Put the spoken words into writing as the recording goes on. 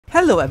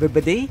Hello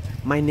everybody,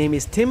 my name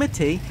is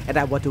Timothy and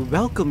I want to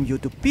welcome you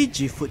to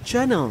PG Food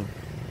Channel.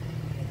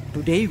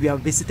 Today we are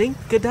visiting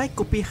Kedai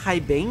Kopi Hai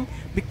Beng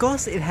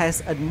because it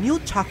has a new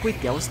Char Koay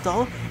Teow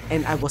stall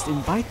and I was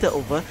invited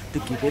over to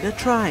give it a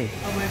try.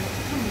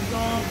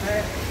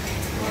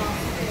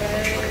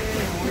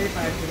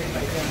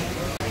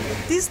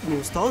 This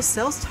new stall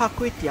sells Char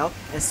Koay Teow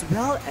as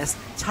well as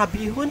Char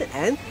Bee Hoon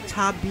and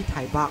Char Bee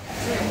Thai Bak.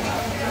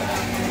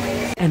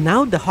 And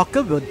now the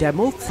hawker will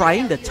demo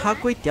frying the Char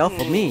Koay Teow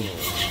for me.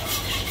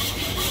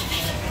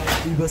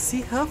 We will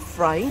see her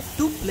frying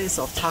 2 plates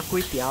of Char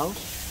Koay Teow.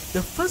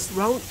 The first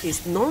round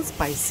is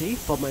non-spicy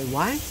for my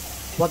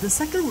wife, while the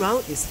second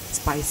round is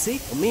spicy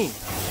for me.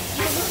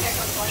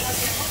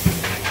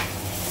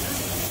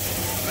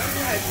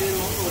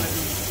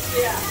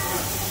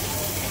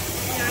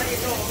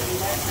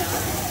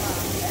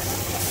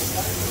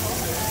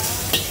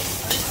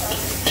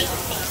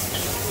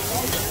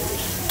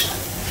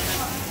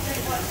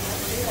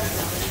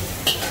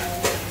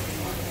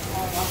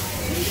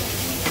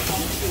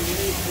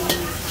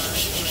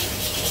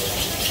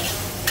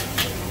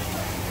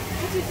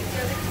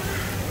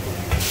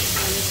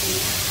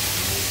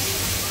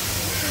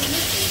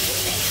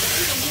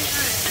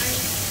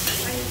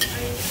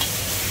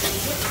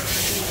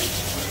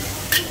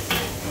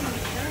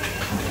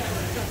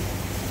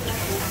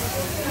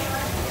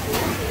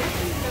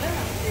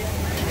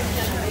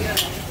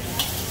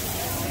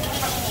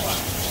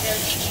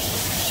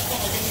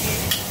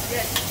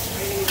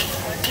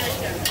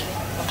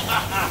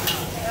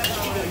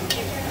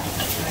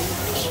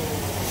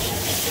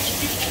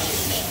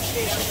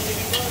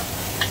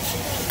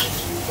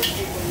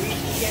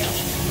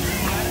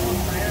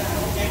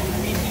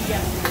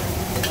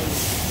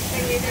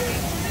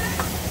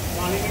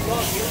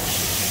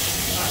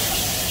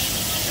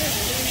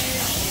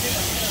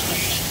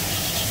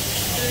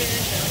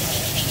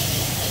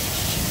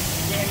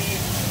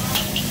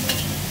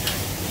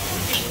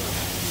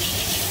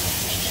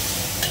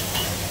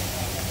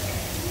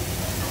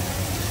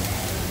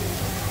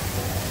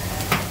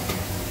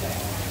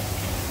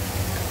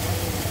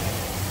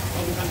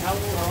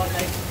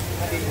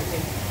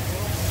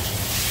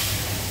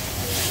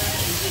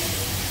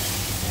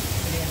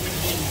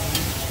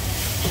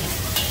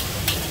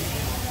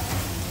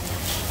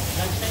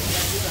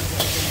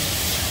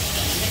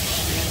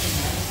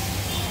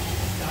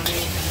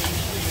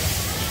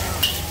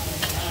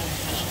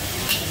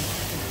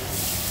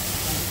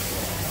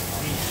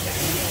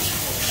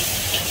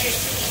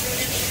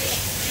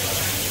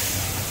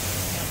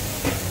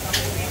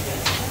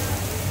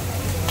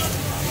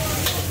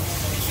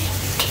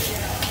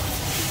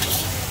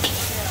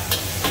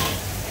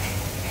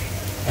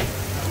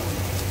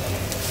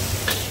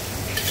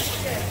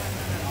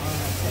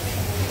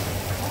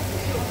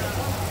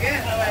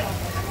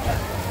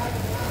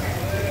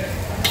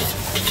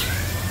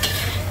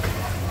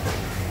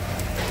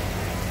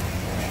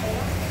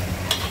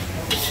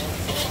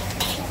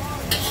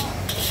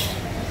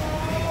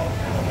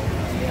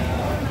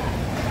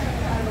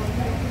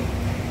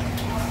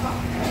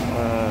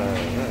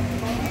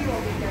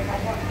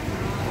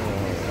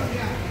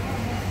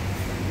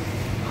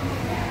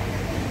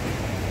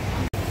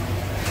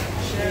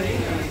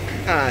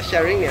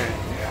 Sharing ya.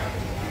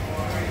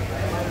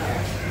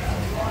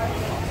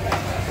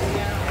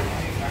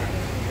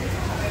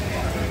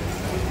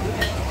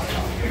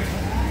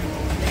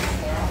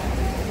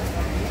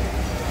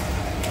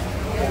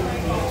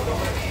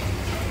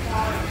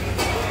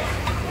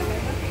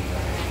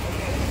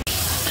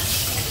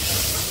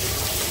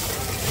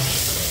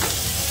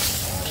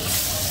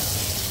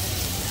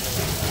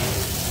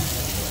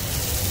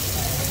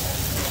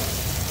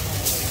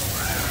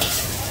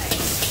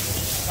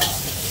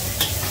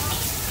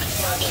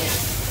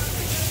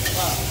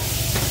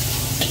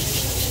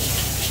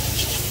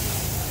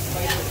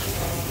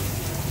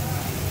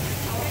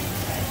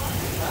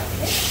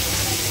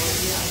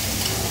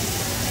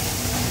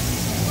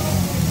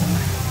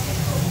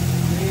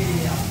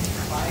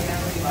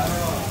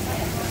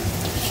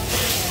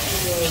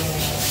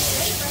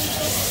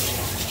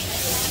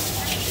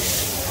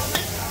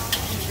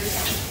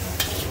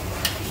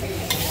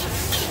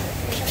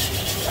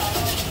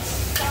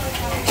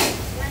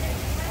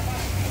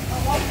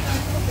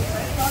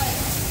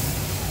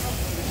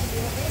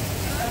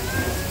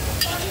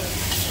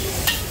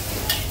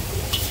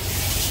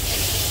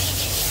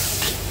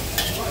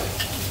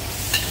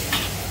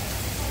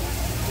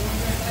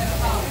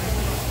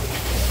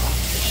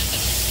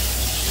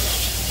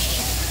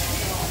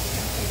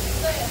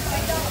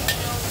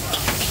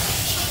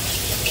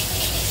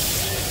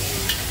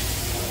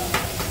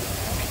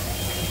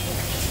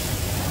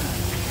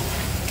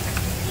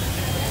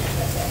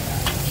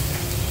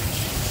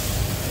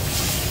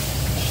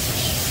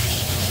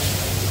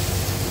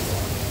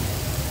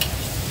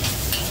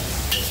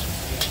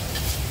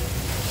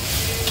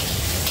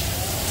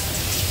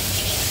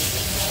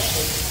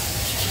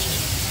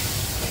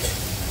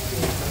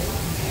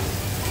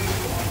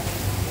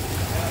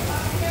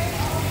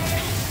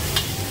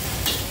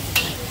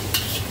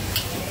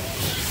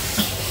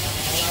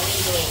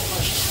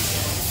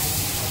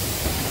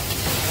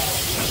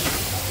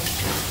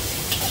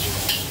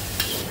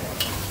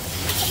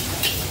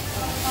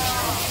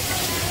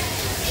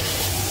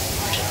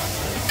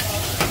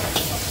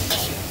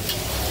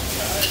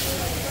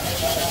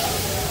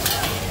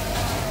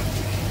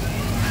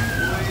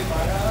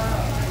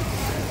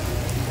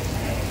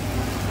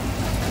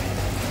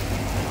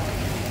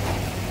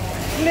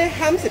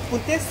 tham sẽ phun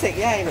tết sạch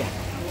vậy nè.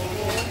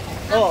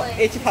 Ồ,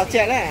 em chỉ thảo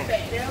chè đấy.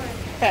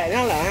 Bẻ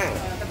nhau là.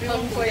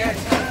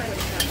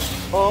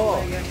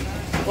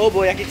 Ồ,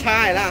 bồi cái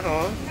chai là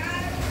hả?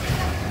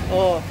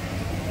 Ồ,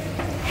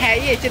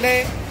 hay gì chứ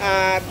đây?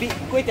 Bị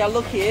quay theo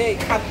lúc kia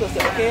khăn cửa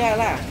sổ kia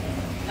là.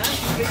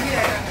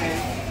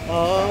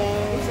 Ồ.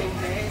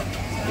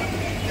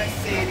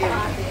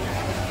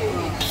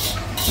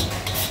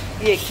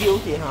 Ye kêu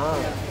gì hả?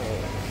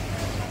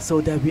 So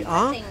there we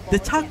are, the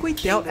Char Koay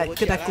Teow at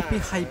Kedai Kopi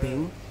Hai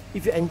Beng.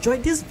 If you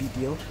enjoyed this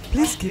video,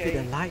 please give it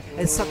a like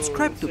and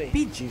subscribe to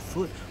PG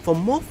Food for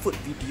more food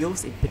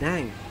videos in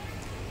Penang.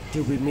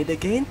 Till we meet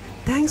again,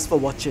 thanks for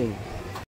watching.